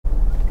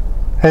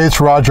Hey,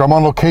 it's Roger. I'm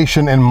on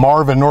location in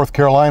Marvin, North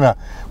Carolina,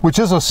 which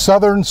is a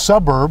southern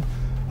suburb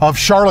of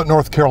Charlotte,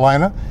 North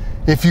Carolina.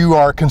 If you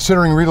are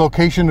considering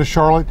relocation to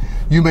Charlotte,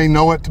 you may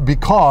know it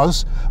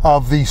because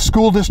of the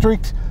school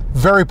district,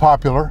 very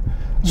popular.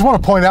 I just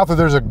want to point out that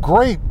there's a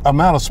great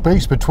amount of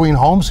space between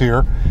homes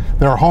here.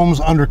 There are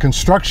homes under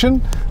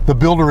construction. The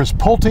builder is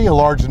Pulte, a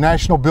large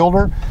national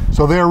builder,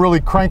 so they're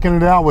really cranking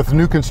it out with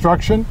new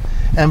construction,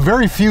 and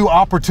very few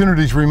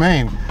opportunities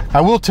remain. I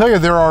will tell you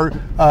there are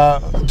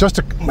just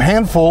a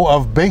handful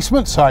of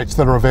basement sites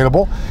that are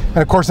available, and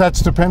of course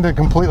that's dependent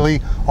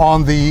completely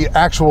on the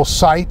actual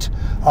site.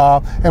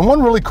 And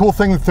one really cool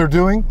thing that they're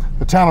doing,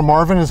 the town of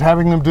Marvin is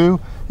having them do,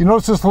 you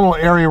notice this little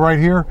area right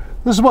here?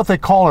 This is what they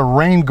call a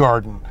rain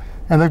garden.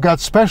 And they've got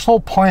special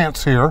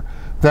plants here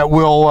that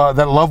will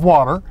that love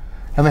water,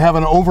 and they have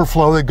an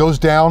overflow that goes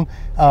down.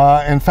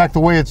 In fact, the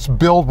way it's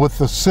built with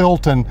the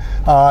silt and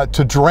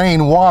to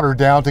drain water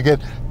down to get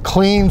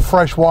clean,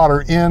 fresh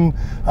water in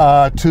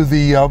to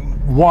the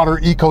water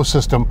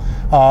ecosystem.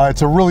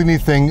 It's a really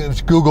neat thing.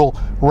 Just Google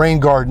rain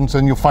gardens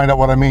and you'll find out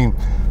what I mean.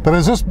 But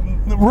as this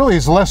really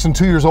is less than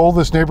 2 years old,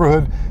 this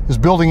neighborhood is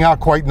building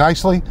out quite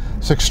nicely.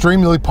 It's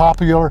extremely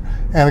popular,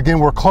 and again,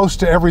 we're close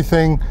to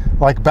everything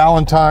like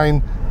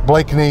Ballantyne,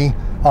 Blakeney,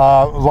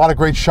 a lot of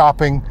great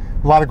shopping,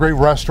 a lot of great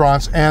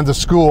restaurants, and the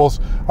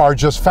schools are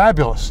just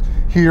fabulous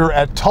here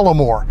at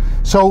Tullamore.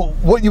 So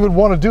what you would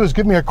want to do is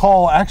give me a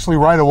call actually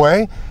right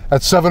away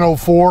at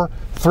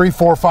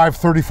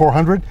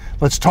 704-345-3400.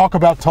 Let's talk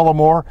about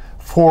Tullamore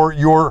for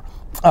your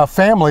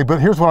family. But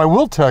here's what I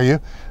will tell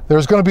you.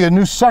 There's going to be a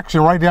new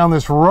section right down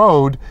this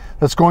road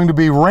that's going to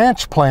be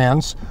ranch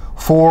plans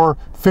for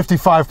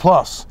 55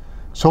 plus.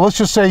 So let's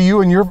just say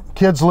you and your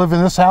kids live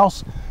in this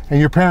house and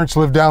your parents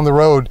live down the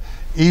road.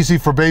 Easy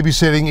for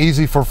babysitting,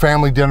 easy for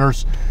family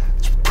dinners.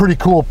 It's a pretty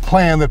cool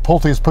plan that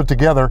Pulte has put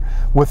together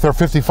with their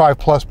 55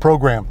 plus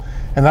program.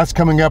 And that's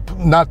coming up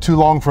not too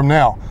long from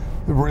now.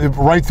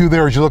 Right through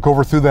there as you look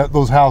over through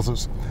those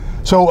houses.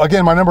 So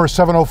again, my number is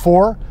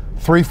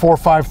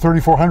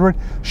 704-345-3400.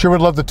 Sure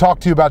would love to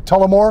talk to you about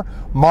Tullamore.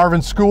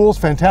 Marvin schools,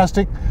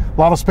 fantastic. A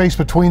lot of space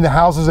between the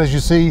houses as you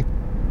see.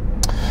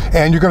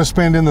 And you're going to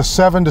spend in the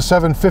 $700 to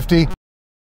 $750